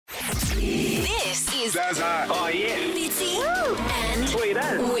is Zaza. Oh, yeah. Fitzy and Sweet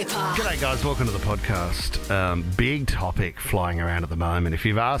as. Whipper. G'day guys, welcome to the podcast. Big topic flying around at the moment. If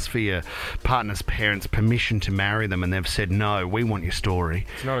you've asked for your partner's parents' permission to marry them and they've said no, we want your story.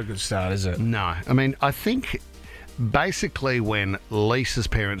 It's not a good start, is it? No. I mean, I think basically when Lisa's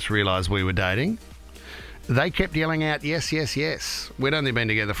parents realised we were dating, they kept yelling out, yes, yes, yes. We'd only been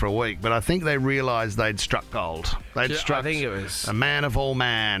together for a week, but I think they realised they'd struck gold. They'd struck I think it was a man of all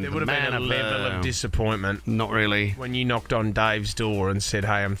man. There would have been a level of disappointment. Not really. When you knocked on Dave's door and said,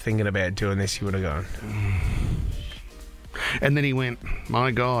 hey, I'm thinking about doing this, you would have gone. And then he went, my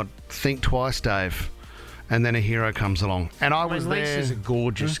God, think twice, Dave. And then a hero comes along. And I was there. Lisa's a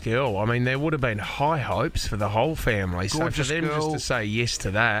gorgeous girl. I mean, there would have been high hopes for the whole family. Gorgeous so for them girl. just to say yes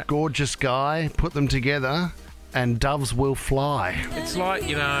to that. Gorgeous guy, put them together, and doves will fly. It's like,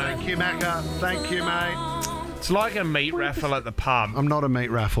 you know, Thank you, Macca. Thank you, mate. it's like a meat raffle at the pub. I'm not a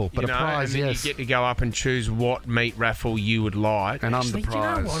meat raffle, but You a know, prize, and then yes. you get to go up and choose what meat raffle you would like. And I'm Actually, the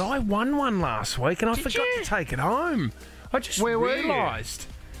prize. You know what? I won one last week and I forgot you? to take it home. I just Where were you? realised.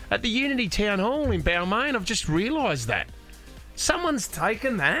 At the Unity Town Hall in Balmain, I've just realised that. Someone's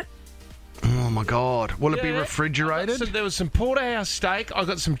taken that. Oh, my God. Will it be Yeah. refrigerated? So there was some porterhouse steak. I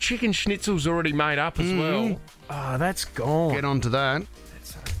got some chicken schnitzels already made up as well. Oh, that's gone. Get on to that.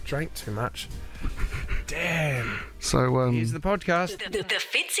 Drank too much. Damn. So, Here's the podcast. The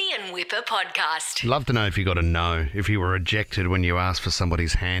Fitzy and Whipper podcast. love to know if you got a no, if you were rejected when you asked for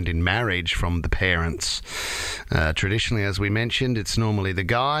somebody's hand in marriage from the parents. Traditionally, as we mentioned, it's normally the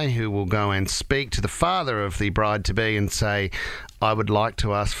guy who will go and speak to the father of the bride-to-be and say, I would like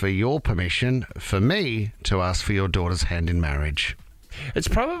to ask for your permission for me to ask for your daughter's hand in marriage. It's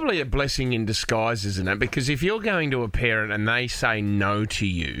probably a blessing in disguise, isn't it? Because if you're going to a parent and they say no to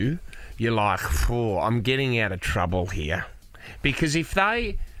you, you're like, oh, I'm getting out of trouble here. Because if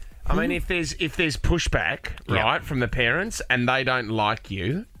they... I mean, if there's pushback, right, from the parents and they don't like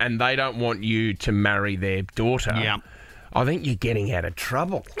you and they don't want you to marry their daughter, I think you're getting out of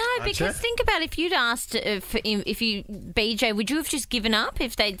trouble. No, because think about if you'd asked if you BJ, would you have just given up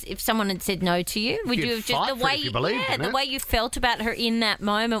if someone had said no to you? Would You'd you have fight just for it if you believed in the it. way you felt about her in that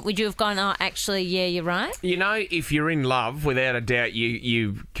moment? Would you have gone, oh, actually, yeah, you're right? You know, if you're in love, without a doubt,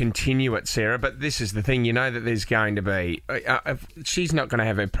 you continue it, Sarah. But this is the thing, you know that there's going to be... she's not going to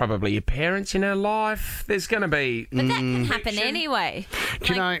have probably her parents in her life. There's going to be... But that can happen anyway.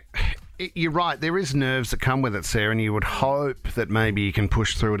 Do you know... You're right. There is nerves that come with it, Sarah, and you would hope that maybe you can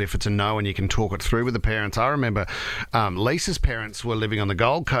push through it if it's a no and you can talk it through with the parents. I remember Lisa's parents were living on the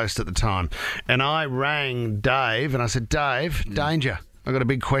Gold Coast at the time, and I rang Dave and I said, Dave, danger. I've got a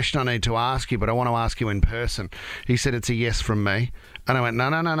big question I need to ask you, but I want to ask you in person. He said, it's a yes from me. And I went, no.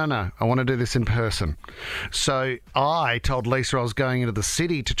 I want to do this in person. So I told Lisa I was going into the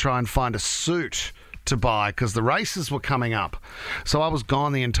city to try and find a suit to buy because the races were coming up. So I was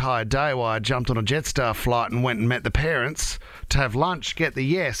gone the entire day while I jumped on a Jetstar flight and went and met the parents to have lunch, get the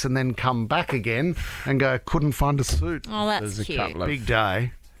yes, and then come back again and go, couldn't find a suit. Oh, that's There's a cute. couple of Big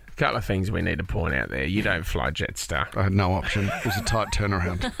day. Couple of things we need to point out there. You don't fly Jetstar. I had no option. It was a tight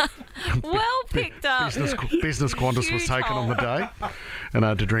turnaround. Well picked up. Business Qantas was taken on the day, and I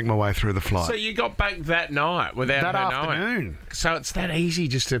had to drink my way through the flight. So you got back that night without That her knowing. afternoon. So it's that easy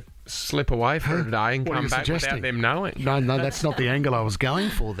just to slip away for a day and What are come you back suggesting? without them knowing. No, that's not the angle I was going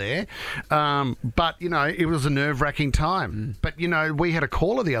for there. But, you know, it was a nerve-wracking time. But, you know, we had a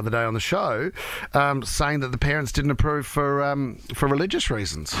caller the other day on the show saying that the parents didn't approve for religious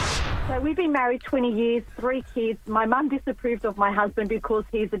reasons. So we've been married 20 years, 3 kids. My mum disapproved of my husband because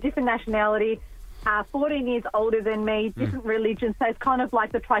he's a different nationality, 14 years older than me, different religion. So it's kind of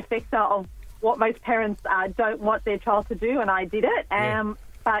like the trifecta of what most parents don't want their child to do, and I did it.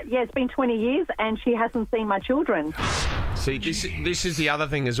 But, yeah, it's been 20 years, and she hasn't seen my children. See, this is the other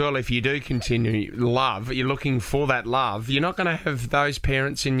thing as well. If you do continue love, you're looking for that love, you're not going to have those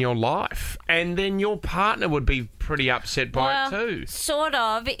parents in your life. And then your partner would be pretty upset by it too. Sort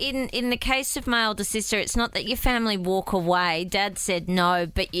of. In the case of my older sister, it's not that your family walk away. Dad said no,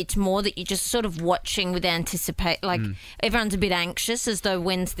 but it's more that you're just sort of watching with anticipate. Like, everyone's a bit anxious as though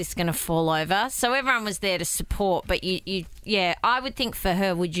when's this going to fall over. So everyone was there to support. But, I would think for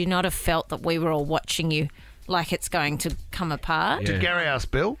her, would you not have felt that we were all watching you like it's going to come apart? Did Gary ask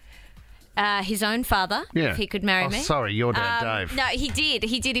Bill? His own father, if he could marry me. Sorry, your dad, Dave. No, he did.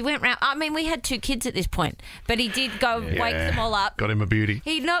 He went round. I mean, we had 2 kids at this point, but he did go wake them all up. Got him a beauty.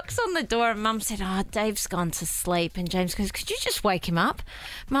 He knocks on the door and Mum said, oh, Dave's gone to sleep. And James goes, could you just wake him up?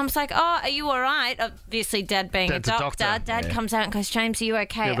 Mum's like, oh, are you all right? Obviously, Dad being Dad's a a doctor. doctor. Dad comes out and goes, James, are you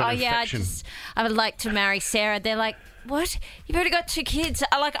okay? You've got an Oh, yeah, infection. I would like to marry Sarah. They're like, what? You've already got 2 kids.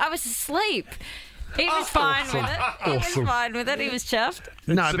 I was asleep. He was fine with it. He was fine with it. He was chuffed.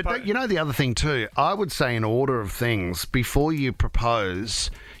 No, but you know the other thing too, I would say in order of things, before you propose,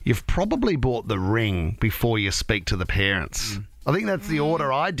 you've probably bought the ring before you speak to the parents. I think that's the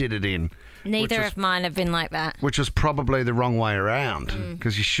order I did it in. Neither of mine have been like that. Which is probably the wrong way around,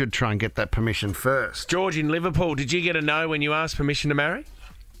 because you should try and get that permission first. George in Liverpool, did you get a no when you asked permission to marry?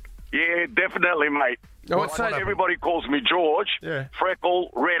 Yeah, definitely, mate. Everybody calls me George,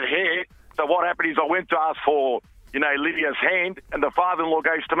 freckle, red hair. So what happened is I went to ask for, Lydia's hand, and the father-in-law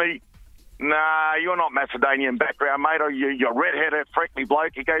goes to me, nah, you're not Macedonian background, mate. Or you're red-headed, freckly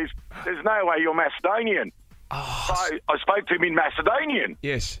bloke. He goes, there's no way you're Macedonian. So I spoke to him in Macedonian.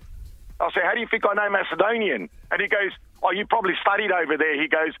 Yes. I said, how do you think I know Macedonian? And he goes, oh, you probably studied over there. He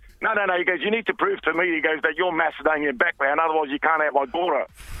goes, no. He goes, you need to prove to me, he goes, that you're Macedonian background, otherwise you can't have my daughter.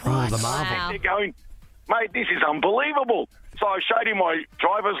 Oh, the marvel. Wow. They're going, mate, this is unbelievable. So I showed him my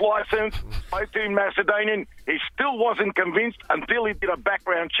driver's license, spoke to him Macedonian. He still wasn't convinced until he did a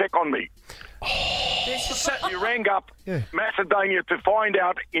background check on me. He rang up Macedonia to find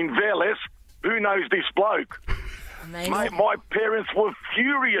out in Veles who knows this bloke. Amazing. Mate, my parents were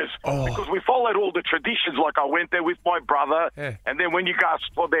furious because we followed all the traditions. Like I went there with my brother, and then when you ask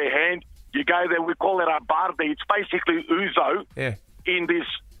for their hand, you go there. We call it a bardi. It's basically ouzo in this,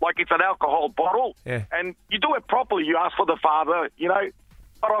 like it's an alcohol bottle, and you do it properly. You ask for the father,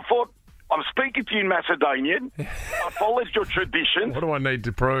 But I thought, I'm speaking to you in Macedonian. I followed your traditions. What do I need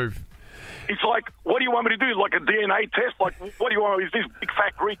to prove? It's like, what do you want me to do? Like a DNA test? Like, what do you want? Is this big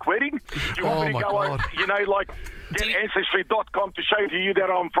fat Greek wedding? Do you want me to go, get Ancestry.com to show to you that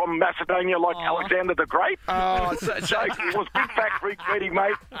I'm from Macedonia like Alexander the Great? Oh, So it was big fat Greek wedding,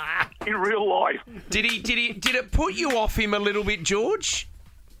 mate, in real life. Did it put you off him a little bit, George?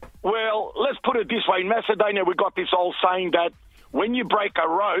 Well, let's put it this way. In Macedonia, we got this old saying that when you break a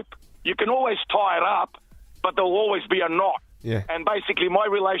rope, you can always tie it up, but there'll always be a knot. Yeah. And basically, my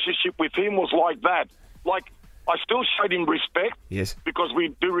relationship with him was like that. Like, I still showed him respect. Yes. Because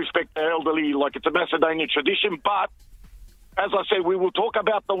we do respect the elderly, like it's a Macedonian tradition. But, as I said, we will talk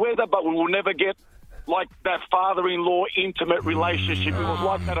about the weather, but we will never get, like, that father-in-law intimate relationship. It was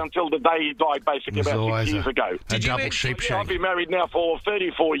like that until the day he died, basically, about 6 years ago. A double sheep I've shake. been married now for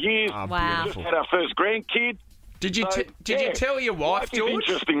 34 years. Wow. Just had our first grandkid. Did you tell your wife, Life is George?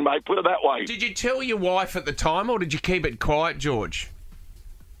 interesting, mate, put it that way. Did you tell your wife at the time, or did you keep it quiet, George?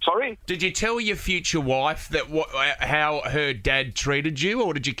 Sorry? Did you tell your future wife that how her dad treated you,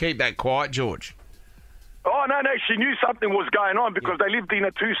 or did you keep that quiet, George? Oh, no, she knew something was going on because they lived in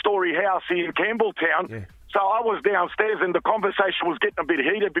a two-storey house in Campbelltown. Yeah. So I was downstairs and the conversation was getting a bit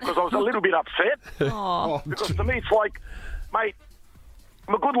heated because I was a little bit upset. Because to me it's like, mate,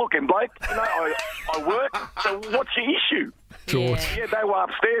 I'm a good-looking bloke. I work. So what's your issue? George. Yeah, they were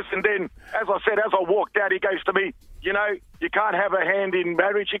upstairs, and then, as I said, as I walked out, he goes to me, you can't have a hand in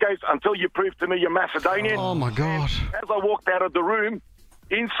marriage. He goes, until you prove to me you're Macedonian. Oh, my God. As I walked out of the room,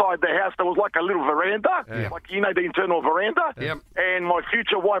 inside the house, there was like a little veranda, like, the internal veranda. Yep. And my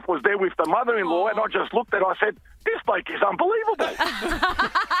future wife was there with the mother-in-law, and I just looked at her, I said, this bloke is unbelievable.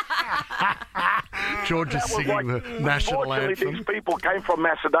 George is singing the national Unfortunately, anthem. these people came from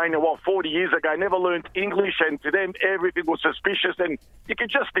Macedonia, 40 years ago, never learned English, and to them, everything was suspicious. And you can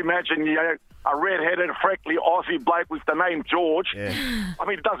just imagine, a red-headed, freckly Aussie bloke with the name George. Yeah. I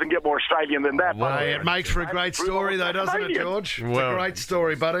mean, it doesn't get more Australian than that. Well, it makes for a great story, though, doesn't it, George? It's a great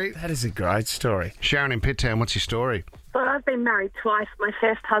story, buddy. That is a great story. Sharon in Pitt Town, what's your story? So I've been married twice. My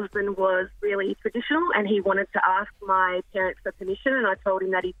first husband was really traditional and he wanted to ask my parents for permission, and I told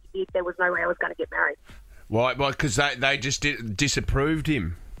him that if he did, there was no way I was going to get married. Why? Because they just disapproved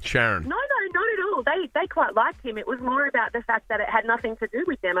him, Sharon. No, not at all. They quite liked him. It was more about the fact that it had nothing to do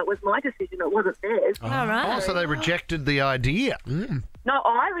with them. It was my decision. It wasn't theirs. All right. Oh, so they rejected the idea. No,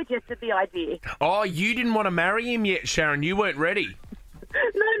 I rejected the idea. Oh, you didn't want to marry him yet, Sharon. You weren't ready.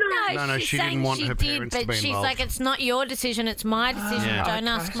 No, she's she didn't saying want she her did, parents to but be she's involved. like, it's not your decision, it's my decision. Don't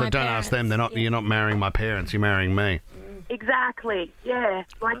ask my So don't parents. ask them. You're not marrying my parents. You're marrying me. Exactly, yeah.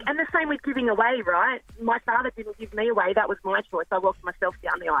 And the same with giving away, right? My father didn't give me away. That was my choice. I walked myself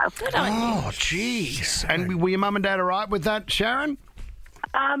down the aisle. Oh, jeez. And were your mum and dad all right with that, Sharon?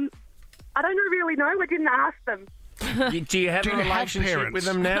 I don't really know. I didn't ask them. Do you have a relationship parents? with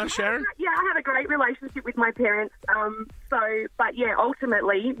them now, Sharon? Yeah, I have a great relationship with my parents. But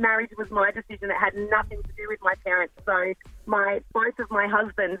ultimately, marriage was my decision. It had nothing to do with my parents. So both of my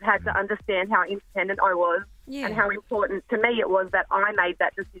husbands had to understand how independent I was and how important to me it was that I made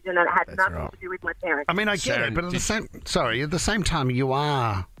that decision, and it had nothing to do with my parents. I mean, I get it, but at the same time, you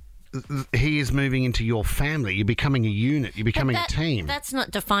are he is moving into your family. You're becoming a unit. You're becoming a team. That's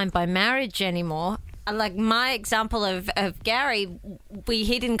not defined by marriage anymore. Like my example of Gary,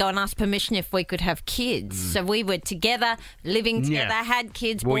 he didn't go and ask permission if we could have kids. So we were together, living together, had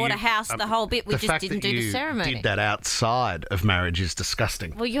kids, bought a house, the whole bit. We just didn't do the ceremony. Did that outside of marriage is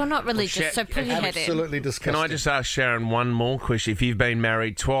disgusting. Well, you're not religious, so put your head in. Absolutely disgusting. Can I just ask Sharon one more question? If you've been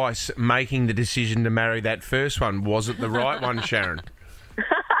married twice, making the decision to marry that first one, was it the right one, Sharon?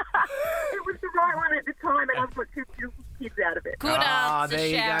 It was the right one at the time, and I've got 2 beautiful kids out of it. Good answer, there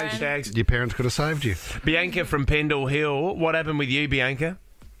you Sharon. go, Shags. Your parents could have saved you. Bianca from Pendle Hill. What happened with you, Bianca?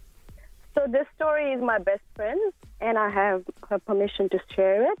 So this story is my best friend, and I have her permission to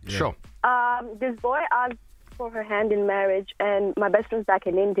share it. Sure. This boy asked for her hand in marriage, and my best friend's back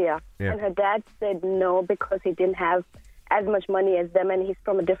in India. Yeah. And her dad said no because he didn't have as much money as them, and he's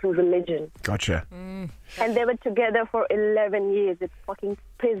from a different religion. Gotcha. And they were together for 11 years. It fucking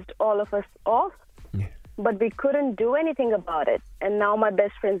pissed all of us off. Yeah. But we couldn't do anything about it. And now my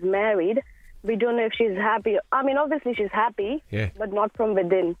best friend's married. We don't know if she's happy. I mean, obviously she's happy, but not from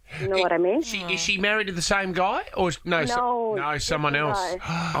within. You know what I mean? Is she married to the same guy? Or no, No, someone else.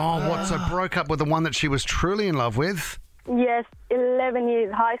 Oh, what? So broke up with the one that she was truly in love with? Yes, 11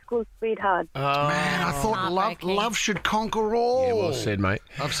 years, high school sweetheart. Man, I thought love should conquer all. Yeah, well said, mate.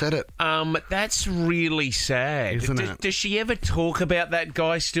 I've said it. That's really sad. Isn't it? Does she ever talk about that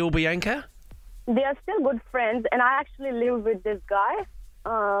guy still, Bianca? They are still good friends, and I actually live with this guy.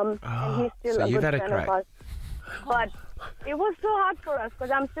 And he's still so a you've good had a friend of crack. us. But it was so hard for us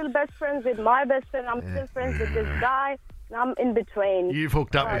because I'm still best friends with my best friend. I'm still friends with this guy. And I'm in between. You've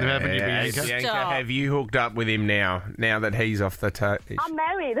hooked up with him, haven't you, Bianca? Bianca, have you hooked up with him now that he's off the toe? I'm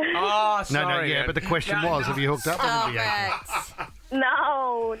married. Oh, sorry. No, yeah, but the question was, have you hooked up with him, Bianca?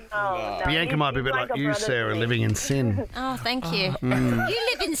 No. Bianca might be a bit like you, Sarah, living in sin. Oh, thank you. You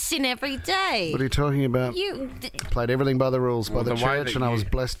live in sin every day. What are you talking about? Played everything by the rules, by the the way church, that and I was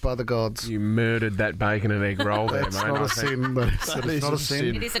blessed by the gods. You murdered that bacon and egg roll there, mate. It's not a sin, but it's not a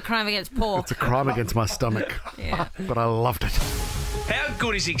sin. It is a crime against pork. It's a crime against my stomach. Yeah. But I loved it. How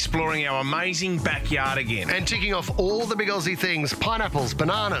good is exploring our amazing backyard again? And ticking off all the big Aussie things: pineapples,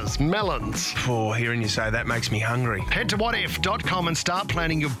 bananas, melons. For hearing you say that makes me hungry. Head to whatif.com and start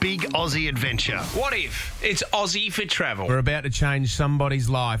planning your big Aussie adventure. What if it's Aussie for travel? We're about to change somebody's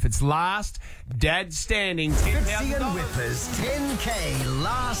life. It's last dad standing. Fitzy and Whippers 10K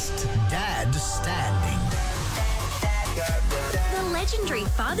last dad standing. The legendary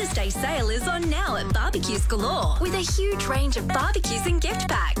Father's Day sale is on now at Barbecues Galore with a huge range of barbecues and gift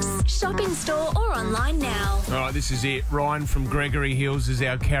packs. Shop in store or online now. All right, this is it. Ryan from Gregory Hills is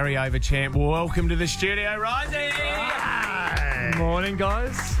our carryover champ. Welcome to the studio, Ryan. Morning,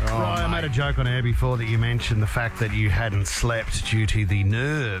 guys. Ryan, I made a joke on air before that you mentioned the fact that you hadn't slept due to the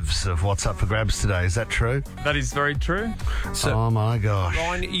nerves of what's up for grabs today. Is that true? That is very true. Oh, my gosh.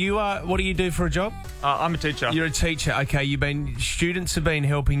 Ryan, you are. What do you do for a job? I'm a teacher. You're a teacher. Okay, students have been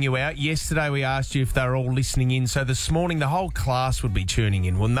helping you out. Yesterday we asked you if they were all listening in, so this morning the whole class would be tuning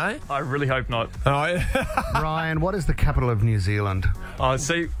in, wouldn't they? I really hope not. Oh, Ryan, what is the capital of New Zealand?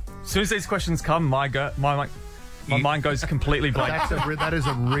 See, as soon as these questions come, my mind goes completely blank. That is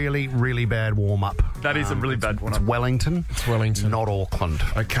a really, really bad warm-up. That is a really bad one. It's Wellington. It's Wellington. Not Auckland.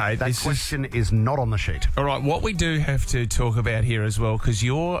 Okay, That question is not on the sheet. All right, what we do have to talk about here as well, because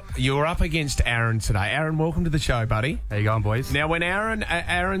you're up against Aaron today. Aaron, welcome to the show, buddy. How you going, boys? Now, when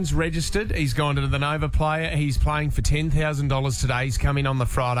Aaron's registered, he's gone to the Nova Player. He's playing for $10,000 today. He's coming on the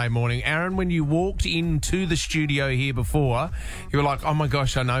Friday morning. Aaron, when you walked into the studio here before, you were like, oh my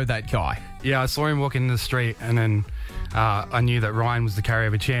gosh, I know that guy. Yeah, I saw him walking in the street, and then I knew that Ryan was the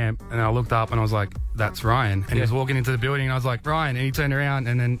carryover champ, and I looked up and I was like, that's Ryan. And he was walking into the building, and I was like, Ryan, and he turned around,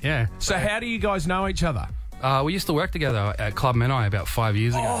 and then, yeah. So how do you guys know each other? We used to work together at Club Menai about 5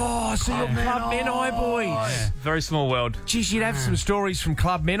 years ago. Oh, so you're Club Menai boys. Yeah. Very small world. Geez, you'd have some stories from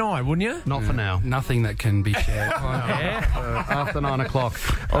Club Menai, wouldn't you? Not for now. Nothing that can be shared. After 9 o'clock.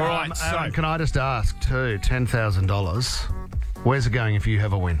 All right, Aaron, can I just ask, too, $10,000, where's it going if you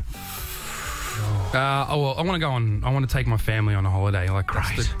have a win? Well, I want to take my family on a holiday. Like,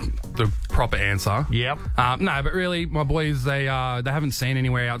 that's the proper answer. Yep. No, but really, my boys, they haven't seen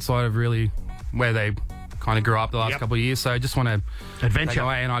anywhere outside of really where they kind of grew up the last couple of years. So I just want to adventure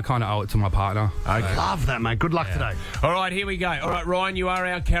away, and I kind of owe it to my partner. I love that, mate. Good luck today. All right, here we go. All right, Ryan, you are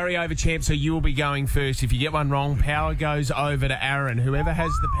our carryover champ, so you will be going first. If you get one wrong, power goes over to Aaron. Whoever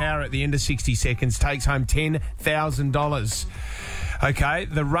has the power at the end of 60 seconds takes home $10,000. Okay,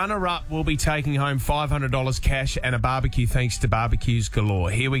 the runner-up will be taking home $500 cash and a barbecue thanks to Barbecues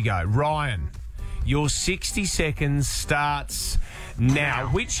Galore. Here we go. Ryan, your 60 seconds starts Now,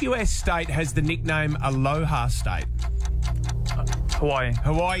 which US state has the nickname Aloha State? Hawaii.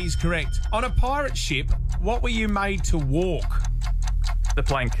 Hawaii is correct. On a pirate ship, what were you made to walk? The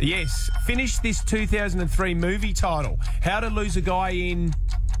plank. Yes. Finish this 2003 movie title. How to Lose a Guy in...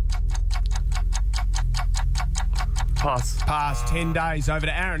 Pass. Pass. 10 days. Over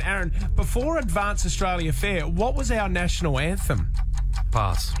to Aaron. Aaron, before Advance Australia Fair, what was our national anthem?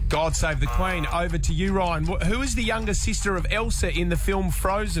 Pass. God Save the Queen. Over to you, Ryan. Who is the younger sister of Elsa in the film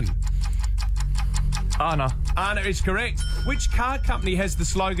Frozen? Anna. Anna is correct. Which car company has the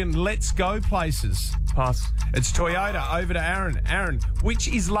slogan, Let's Go Places? Pass. It's Toyota. Over to Aaron. Aaron, which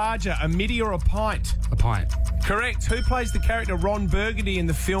is larger, a middy or a pint? A pint. Correct. Who plays the character Ron Burgundy in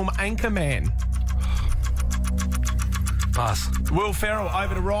the film Anchorman? Pass. Will Ferrell.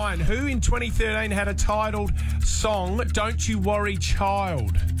 Over to Ryan. Who in 2013 had a titled song, Don't You Worry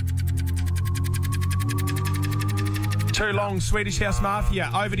Child? Too long. Swedish House Mafia.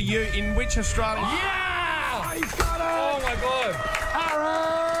 Over to you. In which Australian... Yeah! He's got it! Oh, my God.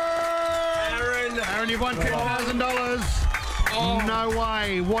 Aaron, you've won $10,000. Oh. No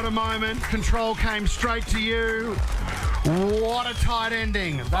way. What a moment. Control came straight to you. What a tight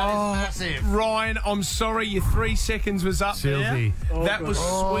ending. That is massive. Ryan, I'm sorry, your 3 seconds was up Silsey. there. That was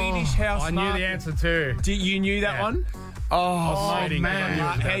Swedish House I knew the answer too. You knew that one? Oh,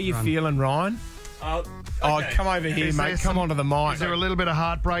 man. How you feeling, Ryan? Oh, come over here, mate. Come onto the mic. Is there a little bit of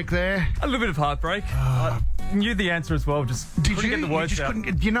heartbreak there? A little bit of heartbreak. I knew the answer as well. Just couldn't get the words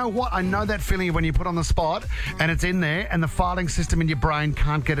out. You know what? I know that feeling when you put on the spot and it's in there and the filing system in your brain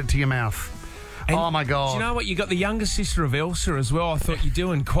can't get it to your mouth. And oh, my God. Do you know what? You got the younger sister of Elsa as well. I thought you're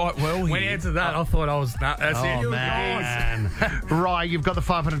doing quite well here. When you answered that, I thought I was... That's it. Man. Right, you've got the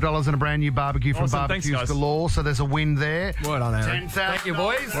 $500 and a brand new barbecue from Barbecues Galore, so there's a win there. Well done, Aaron. Thank you,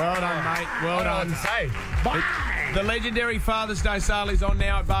 boys. Well done, mate. Well done. Bye. The legendary Father's Day sale is on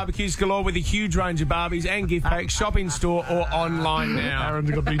now at Barbecues Galore with a huge range of Barbies and gift packs. Shop in store or online now.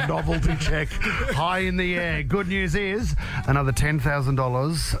 Aaron's got the novelty check high in the air. Good news is another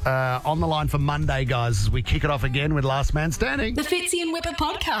 $10,000 on the line for Monday, guys, as we kick it off again with Last Man Standing. The Fitzy and Whipper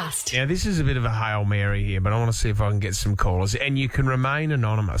podcast. Yeah, this is a bit of a Hail Mary here, but I want to see if I can get some callers. And you can remain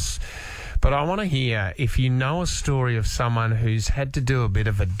anonymous. But I want to hear if you know a story of someone who's had to do a bit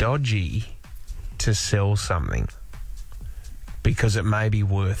of a dodgy to sell something because it may be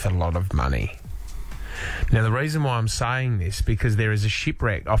worth a lot of money. Now, the reason why I'm saying this, because there is a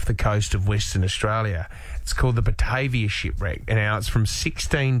shipwreck off the coast of Western Australia. It's called the Batavia shipwreck. And now it's from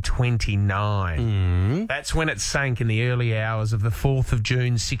 1629. That's when it sank in the early hours of the 4th of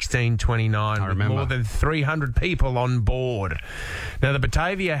June, 1629, with more than 300 people on board. Now, the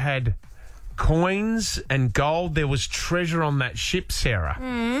Batavia had coins and gold. There was treasure on that ship, Sarah,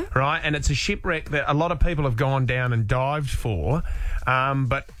 right? And it's a shipwreck that a lot of people have gone down and dived for,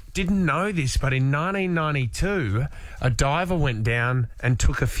 but didn't know this. But in 1992, a diver went down and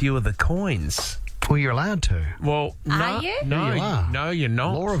took a few of the coins. Well, you're allowed to. Well, no, Are you? No, you are. No, you're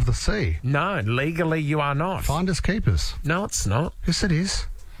not. Law of the sea. No, legally you are not. Finders keepers. No, it's not. Yes, it is.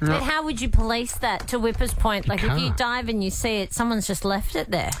 But how would you police that, to Whipper's point? Like, if you dive and you see it, someone's just left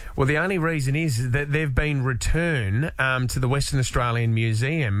it there. Well, the only reason is that they've been returned to the Western Australian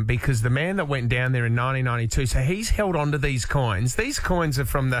Museum because the man that went down there in 1992, so he's held on to these coins. These coins are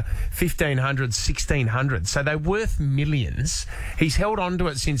from the 1500s, 1600s, so they're worth millions. He's held on to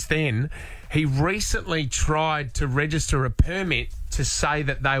it since then. He recently tried to register a permit to say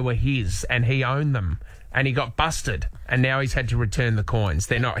that they were his and he owned them. And he got busted, and now he's had to return the coins.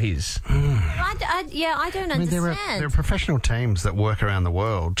 They're not his. I don't understand. There are professional teams that work around the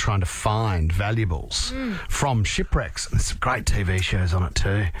world trying to find valuables from shipwrecks. There's some great TV shows on it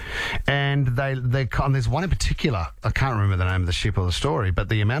too. And there's one in particular, I can't remember the name of the ship or the story, but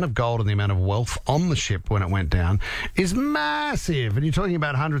the amount of gold and the amount of wealth on the ship when it went down is massive. And you're talking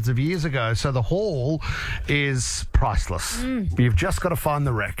about hundreds of years ago, so the haul is priceless. You've just got to find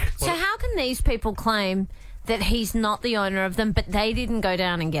the wreck. So how can these people claim that he's not the owner of them, but they didn't go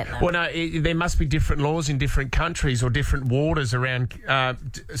down and get them? Well, no, there must be different laws in different countries or different waters around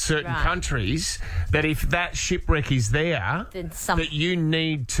certain countries that if that shipwreck is there, that you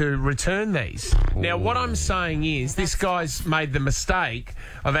need to return these. Now, what I'm saying is this guy's made the mistake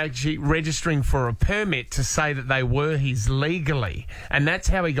of actually registering for a permit to say that they were his legally, and that's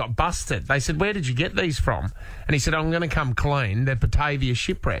how he got busted. They said, where did you get these from? And he said, I'm going to come clean, the Batavia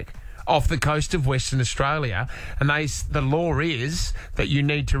shipwreck off the coast of Western Australia, and the law is that you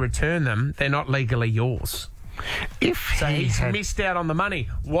need to return them. They're not legally yours. So he's missed out on the money.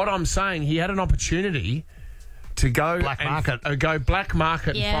 What I'm saying, he had an opportunity to go black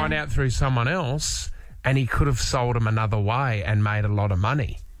market and find out through someone else and he could have sold them another way and made a lot of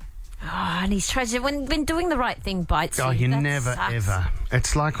money. Oh, and he's tried to, when doing the right thing bites you. Oh, you that never, sucks. ever.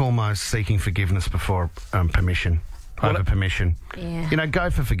 It's like almost seeking forgiveness before permission, over permission. Yeah. You know, go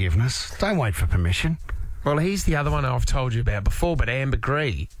for forgiveness. Don't wait for permission. Well, here's the other one I've told you about before, but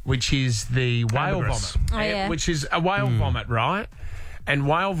ambergris, which is the whale Ambergris. vomit. Oh, yeah. Which is a whale vomit, right? And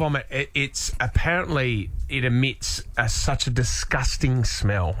whale vomit, it's apparently it emits such a disgusting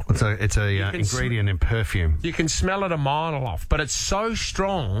smell. It's a ingredient in perfume. You can smell it a mile off, but it's so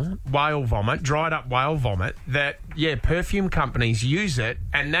strong, whale vomit, dried up whale vomit, that, perfume companies use it,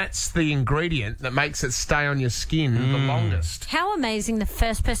 and that's the ingredient that makes it stay on your skin the longest. How amazing, the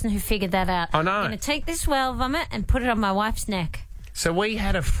first person who figured that out. I know. I'm going to take this whale vomit and put it on my wife's neck. So we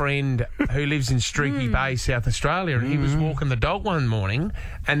had a friend who lives in Streaky Bay, South Australia, and he was walking the dog one morning,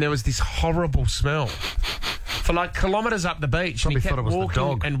 and there was this horrible smell for like kilometres up the beach. Probably and he kept thought it was the walking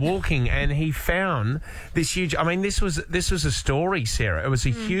dog. and walking, and he found this huge. I mean, this was a story, Sarah. It was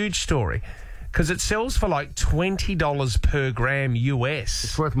a huge story because it sells for like $20 per gram US.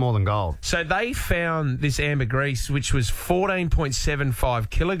 It's worth more than gold. So they found this ambergris, which was 14.75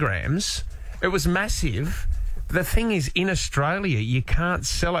 kilograms. It was massive. The thing is, in Australia, you can't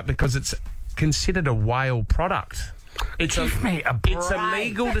sell it because it's considered a whale product. It's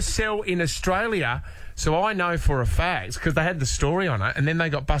illegal to sell in Australia. So I know for a fact, because they had the story on it, and then they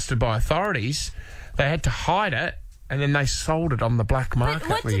got busted by authorities. They had to hide it, and then they sold it on the black market.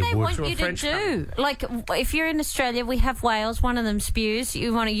 What do they want you to French do? Like, if you're in Australia, we have whales, one of them spews,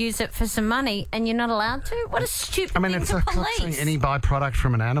 you want to use it for some money, and you're not allowed to? What a stupid thing it's to like police. saying any byproduct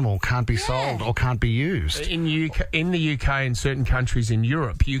from an animal can't be sold or can't be used. In the UK and certain countries in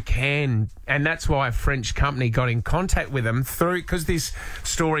Europe, you can, and that's why a French company got in contact with them because this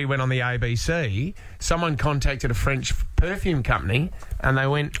story went on the ABC. Someone contacted a French perfume company, and they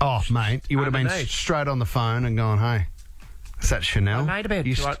went, "Oh, mate, you would have been straight on the phone and gone, hey, is that Chanel?"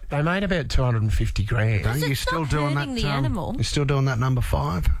 They made about 250 grand. Don't you still doing that? The animal. You're still doing that number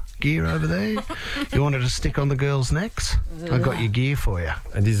 5 gear over there? You wanted to stick on the girls' necks? I got your gear for you.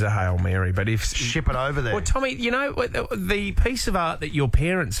 It is a Hail Mary, but if ship it over there. Well, Tommy, you know the piece of art that your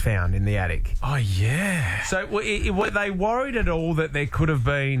parents found in the attic. Oh yeah. So were they worried at all that there could have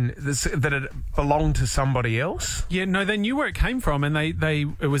been that it belonged to somebody else? Yeah, no, they knew where it came from, and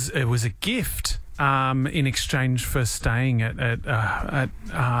it was a gift. In exchange for staying at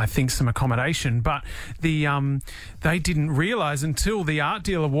I think some accommodation, but they didn't realise until the art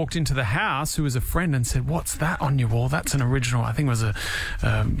dealer walked into the house, who was a friend, and said, "What's that on your wall? That's an original. I think it was a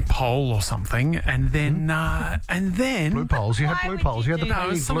pole or something." And then blue poles. You had blue poles. You had the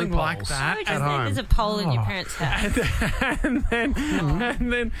no, something blue like poles that. At home. There's a pole in your parents' house. And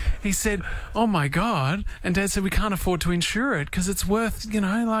then he said, "Oh my God!" And Dad said, "We can't afford to insure it because it's worth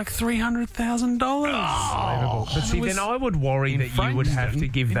like $300,000." Unbelievable. But see, then I would worry that you would have to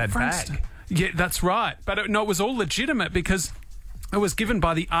give that back. Yeah, that's right. But it was all legitimate because it was given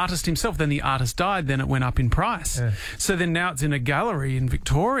by the artist himself. Then the artist died. Then it went up in price. Yeah. So then now it's in a gallery in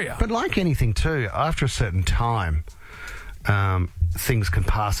Victoria. But like anything too, after a certain time, things can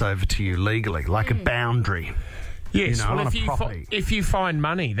pass over to you legally, like a boundary. Yes, well, if you find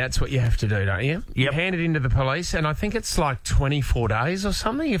money, that's what you have to do, don't you? You hand it into the police, and I think it's like 24 days or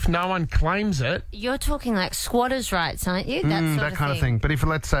something. If no one claims it, you're talking like squatters' rights, aren't you? That kind of thing. But if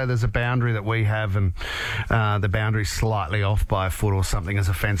let's say there's a boundary that we have, and the boundary's slightly off by a foot or something as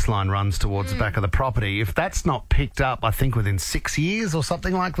a fence line runs towards the back of the property, if that's not picked up, I think within 6 years or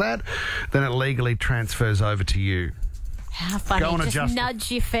something like that, then it legally transfers over to you. How funny. Just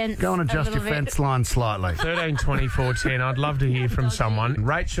nudge your fence. Go and adjust your fence line slightly. 13 24 10. I'd love to hear from someone.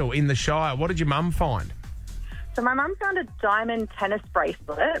 Rachel in the Shire, what did your mum find? So my mum found a diamond tennis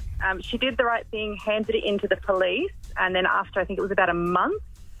bracelet. She did the right thing, handed it into the police, and then after I think it was about a month,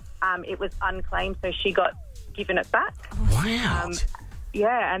 it was unclaimed, so she got given it back. Wow.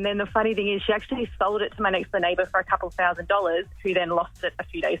 Yeah, and then the funny thing is she actually sold it to my next-door neighbour for a couple $1,000s, who then lost it a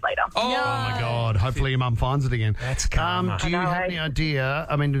few days later. Oh, my God. Hopefully your mum finds it again. That's karma. Do you have any idea,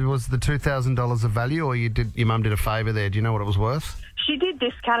 I mean, was the $2,000 of value, or your mum did a favour there? Do you know what it was worth? She did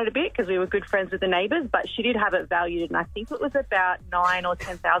discount it a bit because we were good friends with the neighbours, but she did have it valued, and I think it was about $9,000 or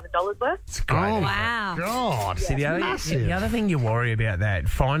 $10,000 worth. It's great. Oh, wow. God. See, the other thing you worry about that,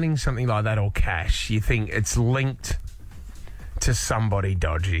 finding something like that or cash, you think it's linked to somebody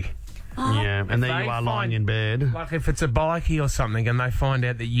dodgy. Yeah, and there you are lying in bed. Like if it's a bikie or something and they find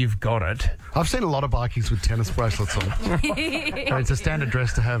out that you've got it. I've seen a lot of bikies with tennis bracelets on. It's a standard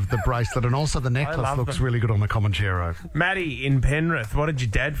dress to have the bracelet, and also the necklace looks really good on the Comanchero. Maddie in Penrith, what did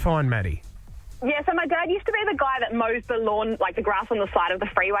your dad find, Maddie? Yeah, so my dad used to be the guy that mows the lawn, like the grass on the side of the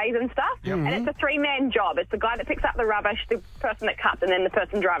freeways and stuff. And it's a three-man job. It's the guy that picks up the rubbish, the person that cuts, and then the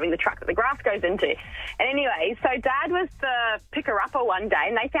person driving the truck that the grass goes into. And anyway, so Dad was the picker-upper one day,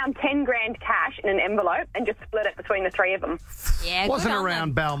 and they found 10 grand cash in an envelope and just split it between the three of them. Yeah, Wasn't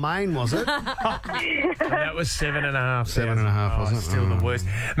around Balmain, was it? That was 7.5. 7.5, wasn't it? Still the worst.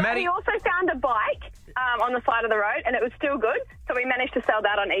 Maddie, We also found a bike on the side of the road, and it was still good, so we managed to sell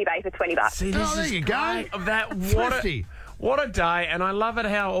that on eBay for $20. see, this there is you go. great. That Thrifty. what a day, and I love it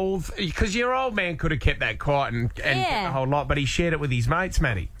how because your old man could have kept that quiet and kept the whole lot, but he shared it with his mates,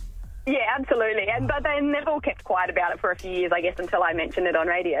 Maddie. Yeah, absolutely. But they never all kept quiet about it for a few years, I guess, until I mentioned it on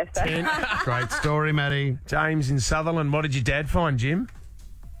radio. So. Great story, Maddie. James in Sutherland, what did your dad find, Jim?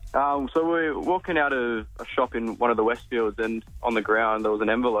 So we were walking out of a shop in one of the Westfields, and on the ground there was an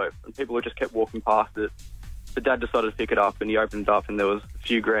envelope, and people just kept walking past it. So Dad decided to pick it up, and he opened it up, and there was a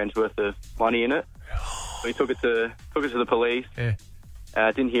few grand's worth of money in it. So he took it to the police. Yeah.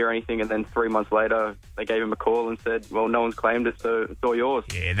 Didn't hear anything, and then 3 months later, they gave him a call and said, "Well, no one's claimed it, so it's all yours."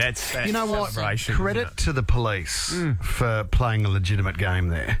 Yeah, that's You know what? celebration, Credit isn't it? to the police for playing a legitimate game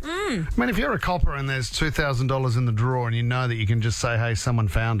there. I mean, if you're a copper and there's $2,000 in the drawer and you know that you can just say, hey, someone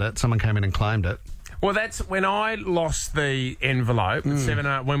found it, someone came in and claimed it. Well, that's when I lost the envelope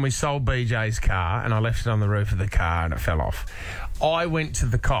when we sold BJ's car, and I left it on the roof of the car and it fell off. I went to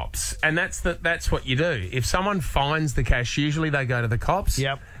the cops, and that's what you do. If someone finds the cash, usually they go to the cops.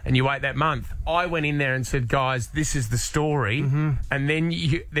 Yep. And you wait that month. I went in there and said, guys, this is the story. And then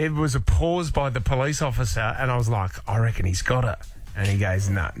there was a pause by the police officer, and I was like, I reckon he's got it. And he goes,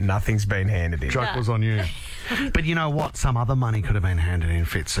 no, nothing's been handed in. Truck was on you. But you know what? Some other money could have been handed in,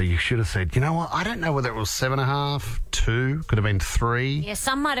 Fitz. So you should have said, you know what? I don't know whether it was 7.5, 2, could have been 3. Yeah,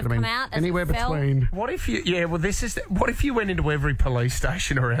 some might have come out as anywhere it fell. between. What if you? What if you went into every police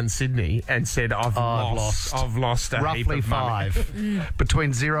station around Sydney and said, I've lost a roughly heap of money. 5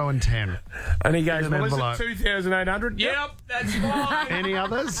 between 0 and 10. And he goes, In an well, envelope. is it 2,800? Yep, that's fine. Any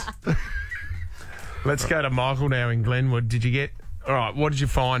others? Let's go to Michael now in Glenwood. Did you get... All right, what did you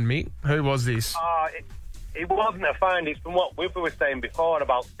find, Mick? Who was this? It wasn't a find. It's from what Whipper was saying before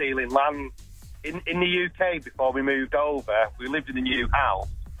about stealing land. In the UK, before we moved over, we lived in a new house,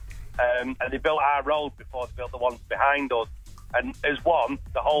 and they built our road before they built the ones behind us. And as one,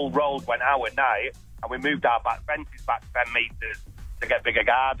 the whole road went out at night, and we moved our back fences back 10 metres to get bigger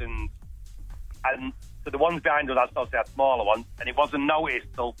gardens. And so the ones behind us, obviously had smaller ones, and it wasn't noticed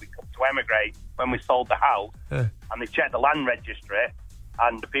till we come to emigrate when we sold the house, and they checked the land registry,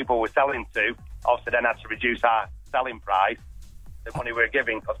 and the people we were selling to obviously then had to reduce our selling price, the money we were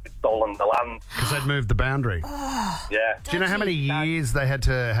giving, because we'd stolen the land. Because they'd moved the boundary. Yeah. Do you know how many years they had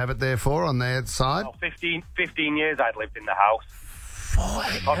to have it there for on their side? 15 years I'd lived in the house.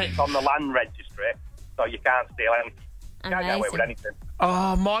 Because it's on the land registry, so you can't steal anything. You can't get away with anything.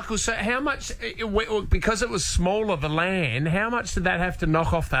 Oh, Michael, so how much... Because it was smaller, the land, how much did that have to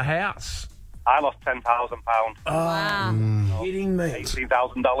knock off the house? I lost £10,000. Wow. Kidding me.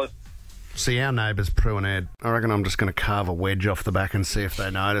 $18,000. See, our neighbours, Prue and Ed, I reckon I'm just going to carve a wedge off the back and see if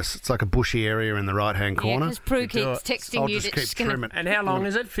they notice. It's like a bushy area in the right-hand Yeah, corner. because Prue keeps texting I'll you just that keep she's going to... trimming. And how long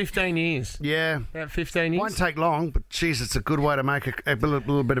is it? 15 years? Yeah. About 15 years? Won't take long, but, geez, it's a good way to make a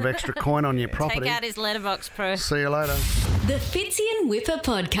little bit of extra coin on your property. Take out his letterbox, Prue. See you later. The Fitzy and Whipper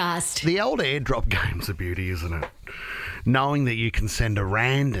podcast. The old AirDrop game's a beauty, isn't it? Knowing that you can send a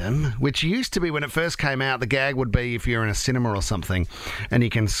random, which used to be when it first came out, the gag would be if you're in a cinema or something and you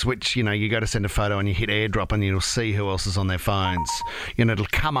can switch, you go to send a photo and you hit AirDrop and you'll see who else is on their phones. It'll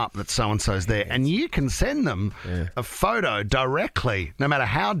come up that so-and-so's there and you can send them a photo directly, no matter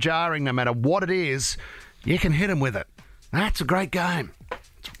how jarring, no matter what it is, you can hit them with it. That's a great game.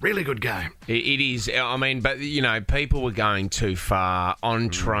 It's a really good game. It is. I mean, but, people were going too far on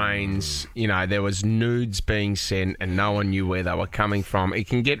trains. There was nudes being sent and no one knew where they were coming from. It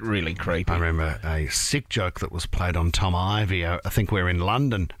can get really creepy. I remember a sick joke that was played on Tom Ivey. I think we're in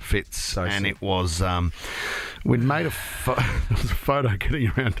London, Fitz, and it was... we'd made a photo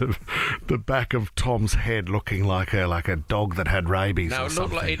getting around to the back of Tom's head looking like a dog that had rabies No, or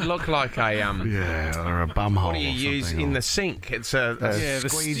something. it looked like a... yeah, or a bum hole. What do you use in the sink? It's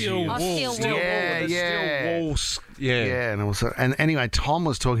the steel wool. Steel wool. Yeah. Steel wool. Yeah, and anyway, Tom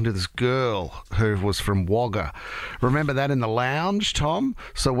was talking to this girl who was from Wagga. Remember that in the lounge, Tom?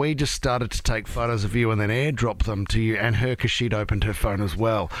 So we just started to take photos of you and then airdrop them to you and her because she'd opened her phone as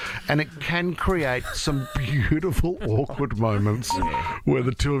well. And it can create some beautiful, awkward moments where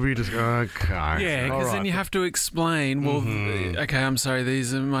the two of you just go, okay. Yeah, because then you have to explain, well, okay, I'm sorry,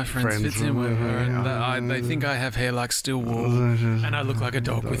 these are my friends Fitz and Weber, and they think I have hair like still wool, and I look like a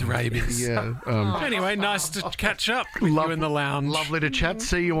dog with rabies. Yeah. Anyway, nice to catch up with you in the lounge. Lovely to chat.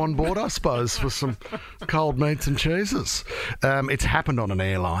 See you on board, I suppose, for some cold meats and cheeses. It's happened on an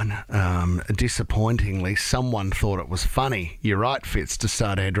airline. Disappointingly, someone thought it was funny. You're right, Fitz, to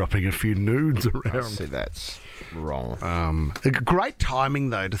start airdropping a few nudes around. See, that's wrong. Great timing,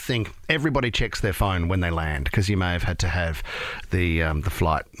 though, to think everybody checks their phone when they land, because you may have had to have the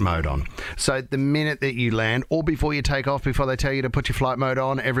flight mode on. So the minute that you land, or before you take off, before they tell you to put your flight mode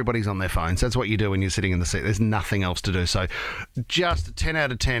on, everybody's on their phones. That's what you do when you're sitting in the seat. There's nothing else to do. So just a 10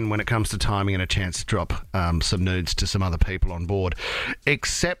 out of 10 when it comes to timing and a chance to drop some nudes to some other people on board,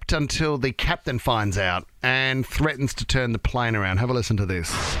 except until the captain finds out and threatens to turn the plane around. Have a listen to this.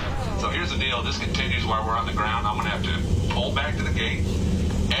 So here's the deal. This continues while we're on the ground. I'm going to have to pull back to the gate.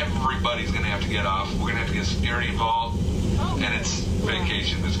 Everybody's going to have to get off. We're going to have to get security involved. And it's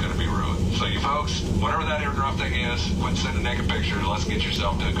vacation that's going to be ruined. So you folks, whatever that airdrop thing is, quit sending naked pictures. Let's get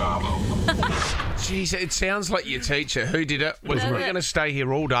yourself to Cabo. Jeez, it sounds like your teacher. Who did it? We're going to stay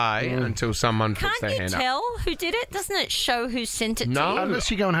here all day until someone puts their hand up. Can't you tell who did it? Doesn't it show who sent it to you? No,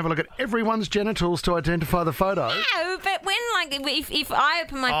 unless you go and have a look at everyone's genitals to identify the photo. No, but when, if I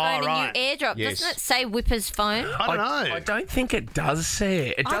open my phone and you airdrop, doesn't it say Whipper's phone? I don't know. I don't think it does say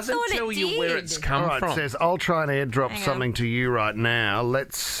it. It doesn't tell you where it's come from. It says, I'll try and airdrop something to you right now.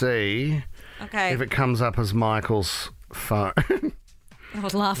 Let's see if it comes up as Michael's phone. I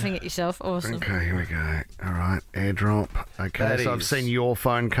was laughing at yourself. Awesome. Okay, here we go. All right, airdrop. Okay, so I've seen your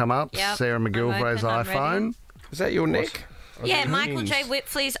phone come up. Yep, Sarah McGilvray's iPhone. Is that your nick? Yeah, Michael J.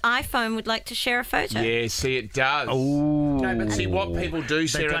 Whipfley's iPhone would like to share a photo. Yeah, see, it does. Oh. No, but see, what people do,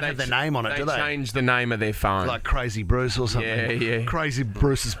 Sarah, they don't have their name on it, do they? They change the name of their phone. Like Crazy Bruce or something. Yeah. Crazy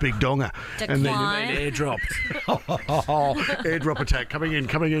Bruce's big donger. Decline. And then airdropped. Airdrop attack coming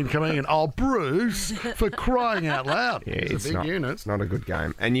in. Oh, Bruce, for crying out loud. Yeah, it's a big unit. It's not a good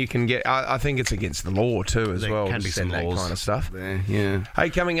game. And you can get, I think it's against the law too as well. There can be some that laws kind of stuff. There, yeah. Hey,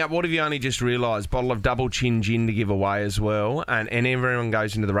 coming up, what have you only just realised? Bottle of double chin gin to give away as well. And everyone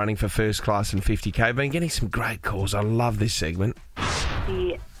goes into the running for first class and 50k. Been getting some great calls. I love this segment.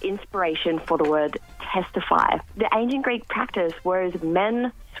 The inspiration for the word testify. The ancient Greek practice was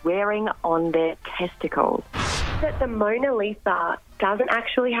men swearing on their testicles. That the Mona Lisa doesn't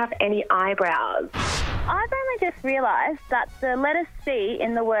actually have any eyebrows. I've only just realised that the letter C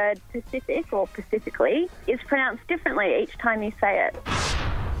in the word Pacific or Pacifically is pronounced differently each time you say it.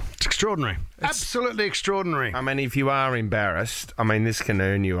 It's extraordinary. Absolutely extraordinary. I mean, if you are embarrassed, this can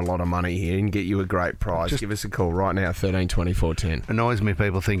earn you a lot of money here and get you a great prize. Give us a call right now, 13 24 10. Annoys me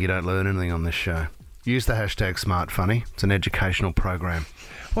people think you don't learn anything on this show. Use the hashtag SmartFunny. It's an educational program.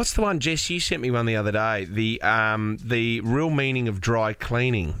 What's the one, Jess? You sent me one the other day. The real meaning of dry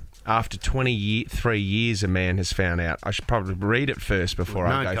cleaning. After 23 years, a man has found out. I should probably read it first before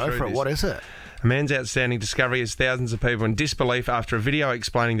I go through for it. this. What is it? A man's outstanding discovery has thousands of people in disbelief after a video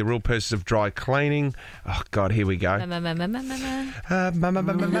explaining the real purpose of dry cleaning. Oh, God, here we go. We're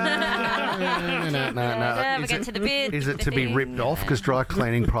getting to the bit. Is it to be ripped off? Because dry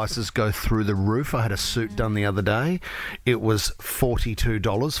cleaning prices go through the roof. I had a suit done the other day. It was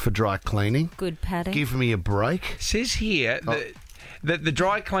 $42 for dry cleaning. Good padding. Give me a break. It says here that the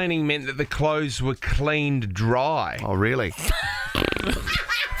dry cleaning meant that the clothes were cleaned dry. Oh, really?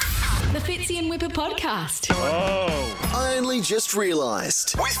 The Fitzy and Whipper podcast. Oh. I only just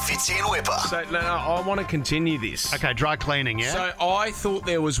realised with Fitzy and Whipper. So, no, I want to continue this. Okay, dry cleaning, yeah? So, I thought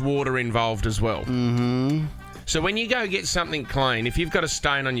there was water involved as well. Mm-hmm. So, when you go get something clean, if you've got a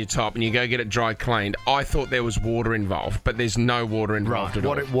stain on your top and you go get it dry cleaned, I thought there was water involved, but there's no water involved at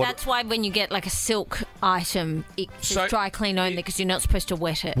all. That's why when you get like a silk item, it's dry clean only because you're not supposed to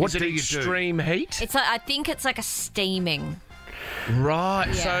wet it. What is it, extreme heat? It's like, I think it's like a steaming. Right,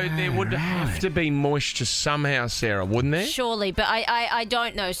 Yeah. so there would have to be moisture somehow, Sarah, wouldn't there? Surely, but I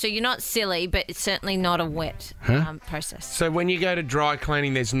don't know. So you're not silly, but it's certainly not a wet process. So when you go to dry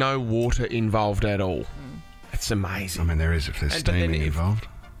cleaning, there's no water involved at all. It's amazing. There is if there's steaming involved.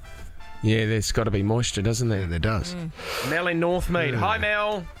 Yeah, there's got to be moisture, doesn't there? Yeah, there does. Mel in Northmead. Hi,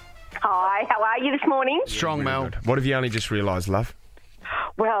 Mel. Hi, how are you this morning? Strong, Mel. What have you only just realised, love?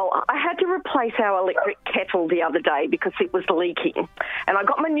 Well, I had to replace our electric kettle the other day because it was leaking. And I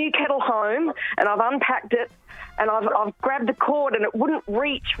got my new kettle home and I've unpacked it and I've grabbed the cord and it wouldn't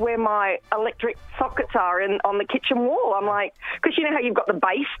reach where my electric sockets are on the kitchen wall. I'm like, because you know how you've got the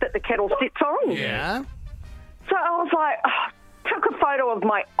base that the kettle sits on? Yeah. So I was like, took a photo of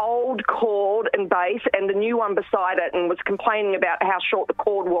my old cord and bass and the new one beside it and was complaining about how short the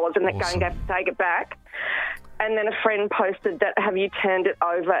cord was and that going to have to take it back. And then a friend posted that, have you turned it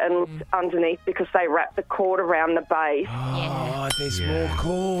over and looked underneath because they wrapped the cord around the base? Oh, there's more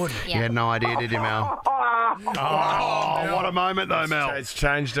cord. You had no idea, did you, Mel? Oh, what a moment, though, Mel. It's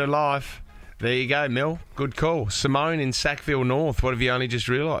changed her life. There you go, Mel. Good call. Simone in Sackville North. What have you only just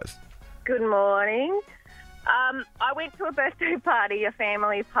realised? Good morning. I went to a birthday party, a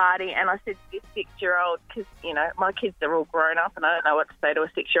family party, and I said to this 6-year-old, because, you know, my kids are all grown up and I don't know what to say to a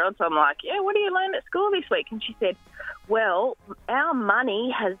 6-year-old, so I'm like, yeah, what did you learn at school this week? And she said, well, our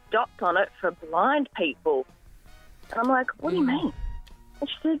money has dots on it for blind people. And I'm like, what do you mean? And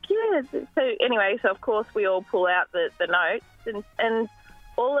she said, yeah. So anyway, so of course we all pull out the notes and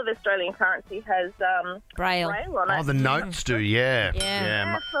all of Australian currency has Braille on it. Oh, the notes do, yeah.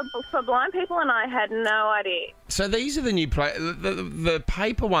 Yeah, for blind people, and I had no idea. So these are the new the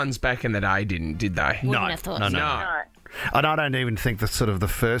paper ones back in the day did they? No. have thought No. And I don't even think the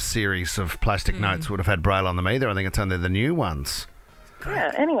first series of plastic notes would have had Braille on them either. I think it's only the new ones.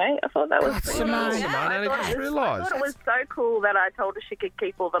 Yeah, anyway, I thought that was pretty Simone. cool. Simone, I I just realised. thought it was so cool that I told her she could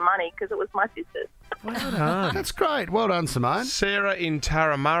keep all the money because it was my sister's. Well done. That's great. Well done, Simone. Sarah in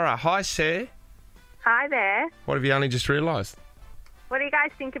Turramurra. Hi, Sarah. Hi there. What have you only just realised? What do you guys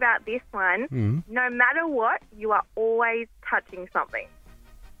think about this one? No matter what, you are always touching something.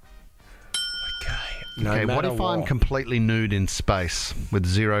 Okay, what if I'm completely nude in space with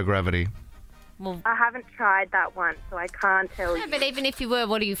zero gravity? Well, I haven't tried that one, so I can't tell you. no, but even if you were,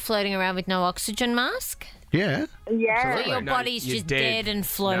 what are you floating around with no oxygen mask? Yeah. Yeah. So your body's you're just dead. dead and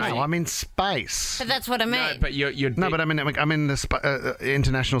floating. No, I'm in space. But that's what I mean. But you're No, but I'm in the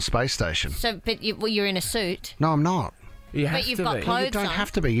International Space Station. So, but you're in a suit. No, I'm not. But you've got clothes You don't on.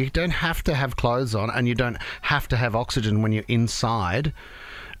 have to be. You don't have to have clothes on, and you don't have to have oxygen when you're inside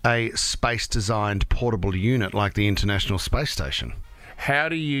a space-designed portable unit like the International Space Station. How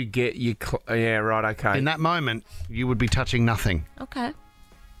do you get your... yeah, right, okay. In that moment, you would be touching nothing. Okay.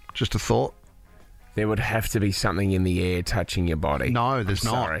 Just a thought. There would have to be something in the air touching your body. No, there's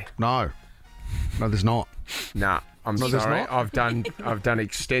not. Sorry. No, there's not. Nah, I'm No, there's sorry. not? I've done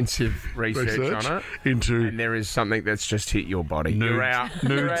extensive research on it. And there is something that's just hit your body. You're out.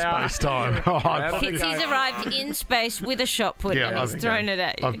 Nude You're out. space time. You're out of the Kitsy's game. arrived in space with a shot put and he's thrown it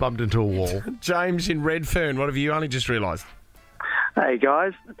at you. I've bumped into a wall. James in Redfern, what have you only just realised? Hey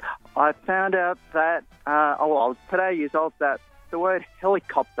guys, I found out that, I was today years old, that the word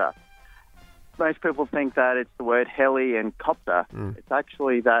helicopter, most people think that it's the word heli and copter. It's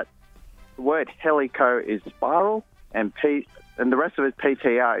actually that the word helico is spiral and the rest of it,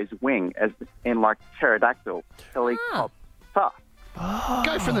 PTR, is wing, as in like pterodactyl, helicopter.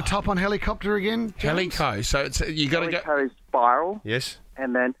 Go from the top on helicopter again. James. Helico. So it's you got to go... Helico is spiral. Yes.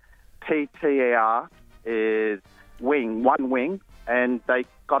 And then PTR is wing, one wing. And they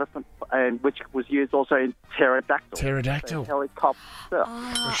got it from, and which was used also in pterodactyl. Pterodactyl. So helicopter.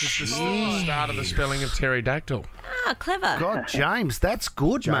 Which is the start of the spelling of pterodactyl. Ah, clever. God, James, that's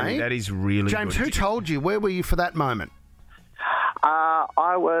good, Jamie, mate. that is really James, good. who told you? Where were you for that moment?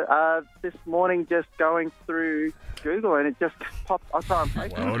 I was this morning just going through Google and it just popped. I saw on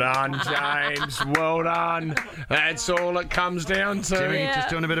Facebook. Well done, James. Well done. That's all it comes down to. Jimmy, just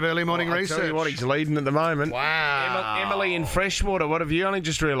doing a bit of early morning I'll research. tell you what, he's leading at the moment. Wow. Emily in Freshwater, what have you only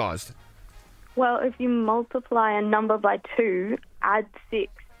just realised? Well, if you multiply a number by 2, add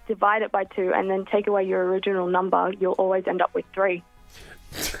 6, divide it by 2, and then take away your original number, you'll always end up with 3.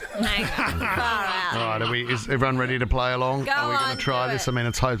 All right, is everyone ready to play along? Go Are we going on, to try do this? it. I mean,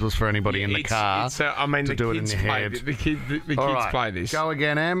 it's hopeless for anybody in the car I mean, to the do it in kids your play head. The kids All right, play this. Go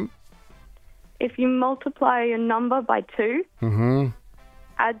again, Em. If you multiply a number by 2, Mm-hmm.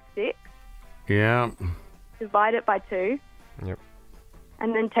 add 6, Yeah. divide it by 2, Yep.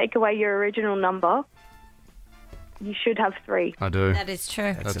 and then take away your original number, you should have 3. I do. That is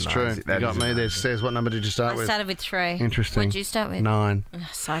true. That's true. You got me. There says, what number did you start I with? started with 3. Interesting. What did you start with? 9. Ugh,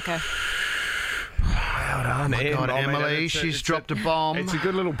 psycho. Well done, Oh, my God, Emily, she's dropped a bomb. It's a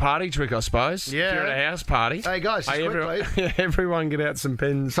good little party trick, I suppose. Yeah. If you're at a house party. Hey, guys, just quickly. Everyone get out some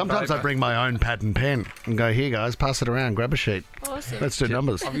pens. Sometimes I bring my own pad and pen and go, here, guys, pass it around, grab a sheet. Awesome. Let's do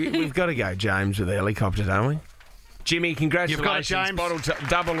numbers. We've got to go, James, with the helicopter, don't we? Jimmy, congratulations. You've got it,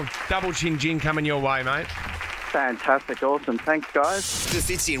 James. Double chin gin coming your way, mate. Fantastic, awesome. Thanks, guys. The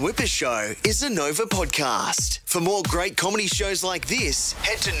Fitzy and Whipper Show is a Nova podcast. For more great comedy shows like this,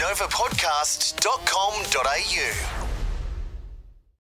 head to novapodcast.com.au.